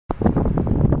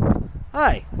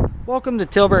Hi, welcome to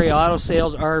Tilbury Auto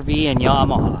Sales RV and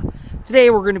Yamaha. Today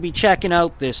we're going to be checking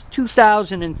out this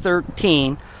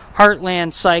 2013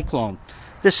 Heartland Cyclone.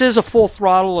 This is a full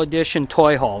throttle edition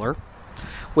toy hauler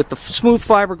with the smooth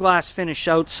fiberglass finish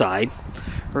outside.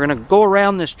 We're going to go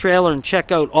around this trailer and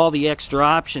check out all the extra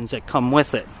options that come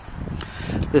with it.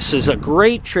 This is a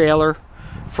great trailer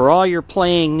for all your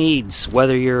playing needs,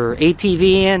 whether you're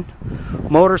ATVing,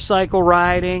 motorcycle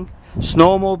riding,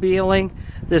 snowmobiling.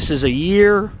 This is a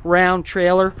year-round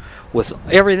trailer with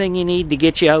everything you need to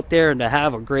get you out there and to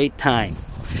have a great time.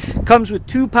 Comes with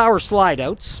 2 power slide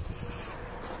outs.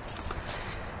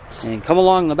 And come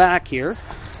along the back here.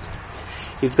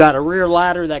 You've got a rear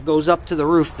ladder that goes up to the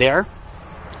roof there.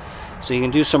 So you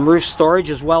can do some roof storage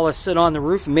as well as sit on the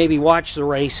roof and maybe watch the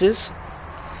races.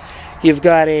 You've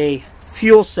got a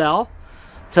fuel cell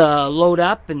to load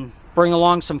up and bring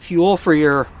along some fuel for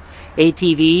your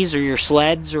ATVs or your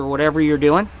sleds or whatever you're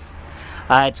doing.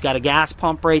 It's got a gas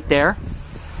pump right there,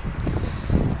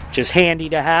 which is handy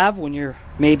to have when you're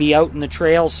maybe out in the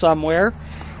trails somewhere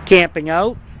camping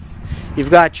out.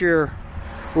 You've got your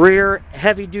rear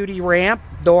heavy-duty ramp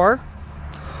door,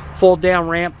 fold-down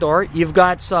ramp door. You've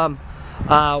got some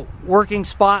working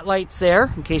spotlights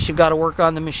there in case you've got to work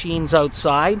on the machines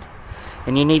outside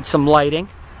and you need some lighting.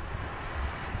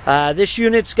 This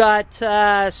unit's got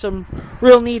some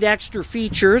real neat extra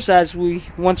features.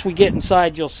 Once we get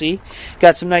inside, you'll see.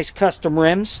 Got some nice custom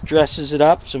rims, dresses it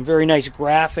up. Some very nice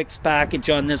graphics package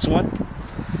on this one.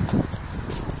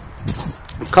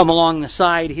 Come along the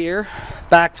side here,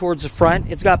 back towards the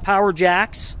front. It's got power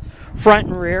jacks, front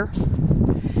and rear.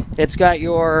 It's got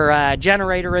your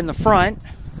generator in the front,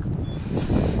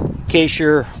 in case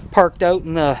you're parked out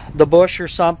in the bush or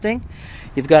something.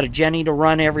 You've got a Jenny to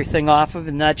run everything off of,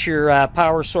 and that's your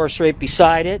power source right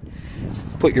beside it.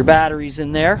 Put your batteries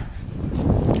in there.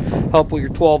 Help with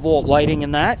your 12-volt lighting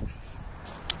and that.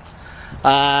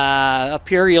 Up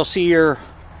here you'll see your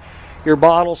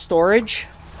bottle storage.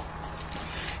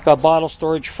 Got bottle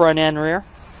storage front and rear,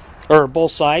 or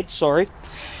both sides, sorry.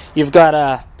 You've got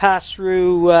a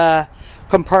pass-through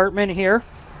compartment here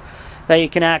that you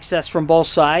can access from both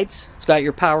sides. It's got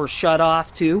your power shut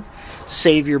off too.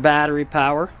 Save your battery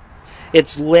power.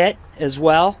 It's lit as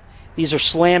well. These are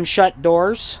slam shut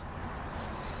doors.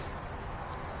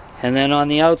 And then on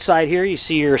the outside here you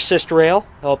see your assist rail,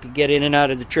 help you get in and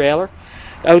out of the trailer.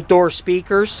 Outdoor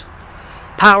speakers.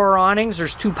 Power awnings.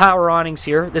 There's 2 power awnings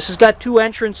here. This has got 2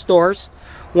 entrance doors.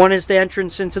 One is the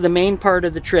entrance into the main part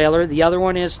of the trailer. The other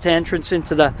one is the entrance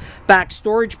into the back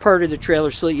storage part of the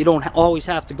trailer so that you don't always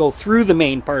have to go through the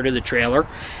main part of the trailer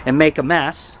and make a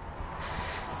mess.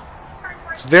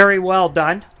 It's very well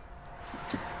done.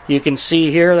 You can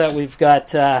see here that we've got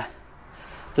the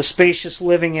spacious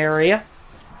living area.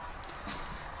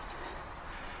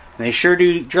 And they sure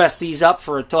do dress these up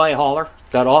for a toy hauler.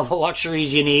 Got all the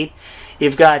luxuries you need.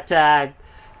 You've got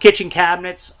kitchen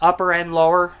cabinets, upper and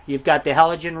lower. You've got the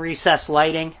halogen recessed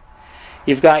lighting.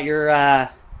 You've got your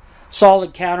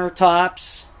solid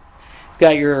countertops. You've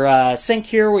got your sink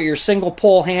here with your single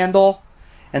pole handle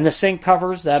and the sink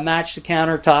covers that match the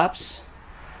countertops.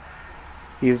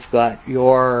 You've got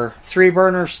your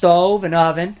 3-burner stove and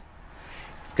oven.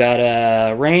 You've got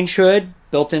a range hood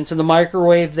built into the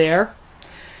microwave there.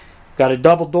 You've got a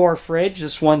double door fridge.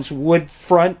 This one's wood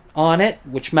front on it,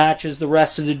 which matches the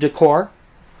rest of the decor.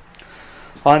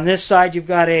 On this side you've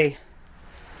got a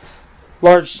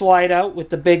large slide out with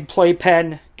the big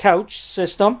playpen couch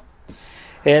system.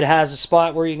 It has a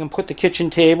spot where you can put the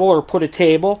kitchen table or put a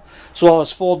table, as well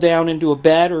as fold down into a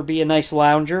bed or be a nice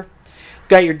lounger.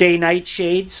 Got your day-night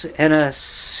shades and a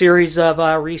series of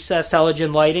recessed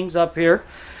halogen lightings up here.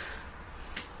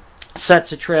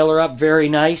 Sets the trailer up very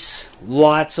nice.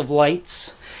 Lots of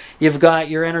lights. You've got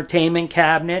your entertainment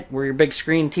cabinet where your big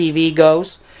screen TV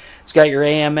goes. It's got your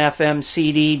AM, FM,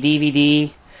 CD,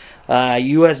 DVD,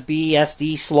 USB,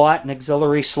 SD slot, and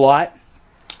auxiliary slot.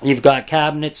 You've got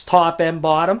cabinets top and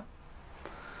bottom.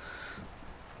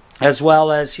 As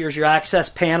well as here's your access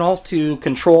panel to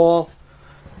control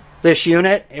this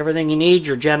unit. Everything you need,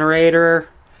 your generator,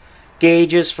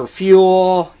 gauges for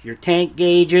fuel, your tank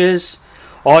gauges,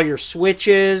 all your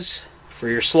switches for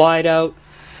your slide out,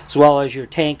 as well as your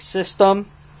tank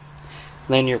system.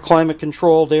 Then your climate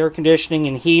controlled air conditioning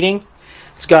and heating.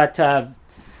 It's got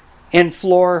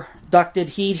in-floor ducted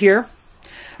heat here.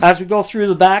 As we go through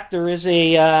the back, there is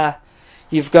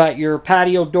you've got your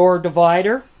patio door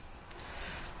divider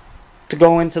to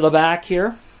go into the back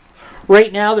here.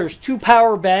 Right now there's 2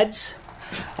 power beds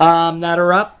that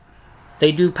are up.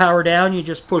 They do power down. You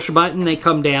just push a button, they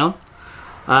come down.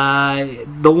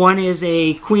 The one is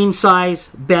a queen size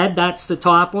bed. That's the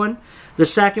top one. The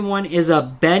second one is a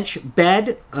bench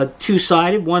bed, a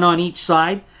two-sided, one on each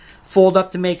side. Fold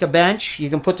up to make a bench. You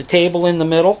can put the table in the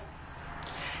middle.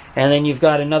 And then you've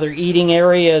got another eating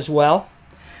area as well.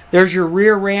 There's your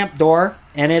rear ramp door.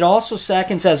 And it also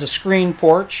seconds as a screen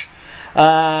porch.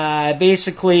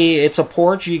 Basically, it's a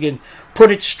porch. You can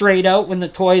put it straight out when the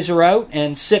toys are out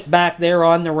and sit back there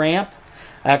on the ramp.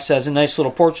 Acts as a nice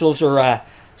little porch. Those are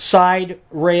side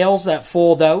rails that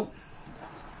fold out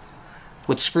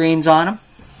with screens on them.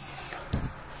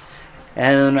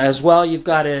 And as well, you've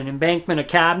got an embankment of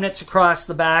cabinets across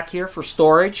the back here for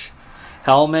storage.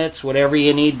 Helmets, whatever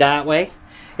you need that way.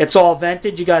 It's all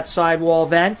vented. You got sidewall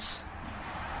vents.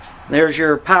 There's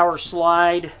your power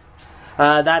slide.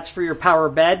 That's for your power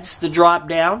beds to drop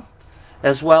down,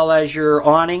 as well as your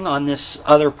awning on this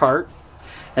other part.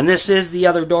 And this is the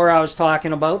other door I was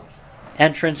talking about,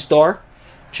 entrance door,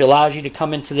 which allows you to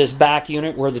come into this back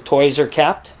unit where the toys are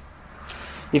kept.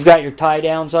 You've got your tie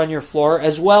downs on your floor,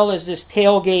 as well as this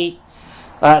tailgate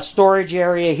storage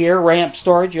area here, ramp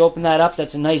storage. You open that up,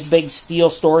 that's a nice big steel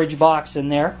storage box in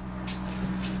there.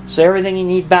 So everything you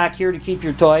need back here to keep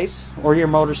your toys or your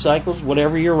motorcycles,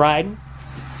 whatever you're riding.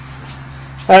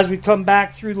 As we come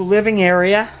back through the living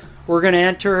area, we're going to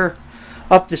enter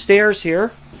up the stairs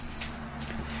here.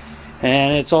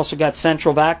 And it's also got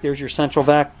central vac. There's your central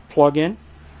vac plug-in.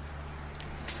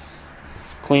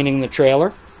 Cleaning the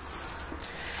trailer.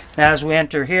 As we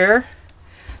enter here,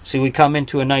 see we come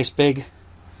into a nice big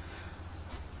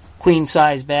queen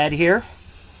size bed here.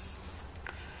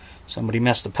 Somebody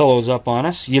messed the pillows up on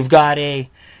us. You've got a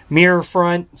mirror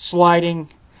front sliding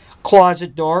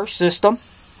closet door system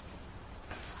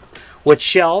with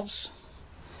shelves.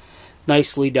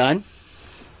 Nicely done.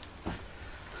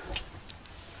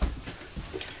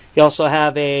 You also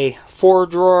have a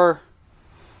 4-drawer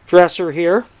dresser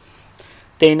here.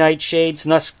 Day-night shades,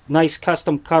 nice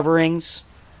custom coverings.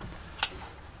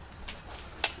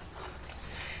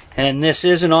 And this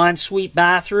is an ensuite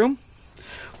bathroom,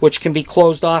 which can be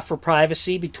closed off for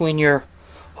privacy between your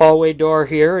hallway door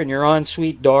here and your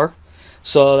ensuite door,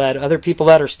 so that other people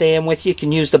that are staying with you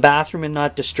can use the bathroom and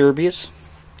not disturb you.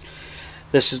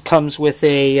 This comes with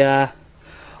a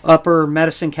upper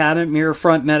medicine cabinet, mirror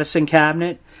front medicine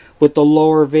cabinet with the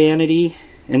lower vanity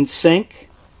and sink,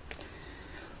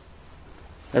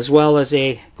 as well as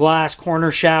a glass corner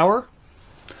shower.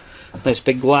 Nice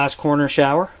big glass corner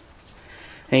shower.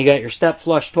 And you got your step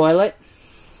flush toilet.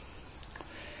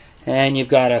 And you've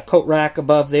got a coat rack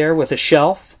above there with a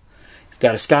shelf. You've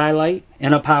got a skylight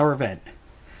and a power vent.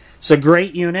 It's a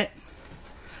great unit.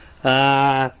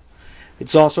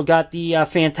 It's also got the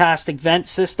fantastic vent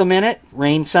system in it,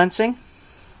 rain sensing.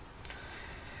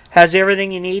 Has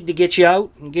everything you need to get you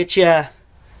out and get you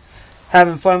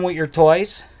having fun with your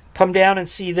toys. Come down and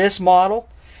see this model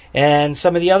and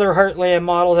some of the other Heartland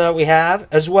models that we have,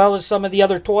 as well as some of the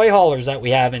other toy haulers that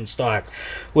we have in stock.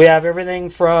 We have everything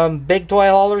from big toy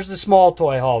haulers to small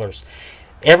toy haulers.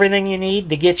 Everything you need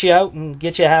to get you out and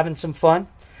get you having some fun.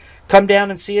 Come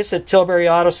down and see us at Tilbury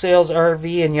Auto Sales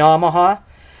RV and Yamaha.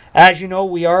 As you know,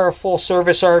 we are a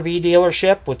full-service RV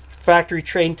dealership with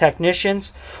factory-trained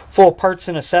technicians, full parts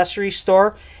and accessory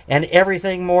store, and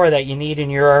everything more that you need in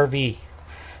your RV.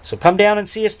 So come down and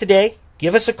see us today.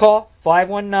 Give us a call,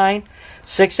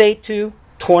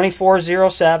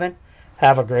 519-682-2407.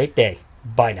 Have a great day.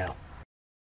 Bye now.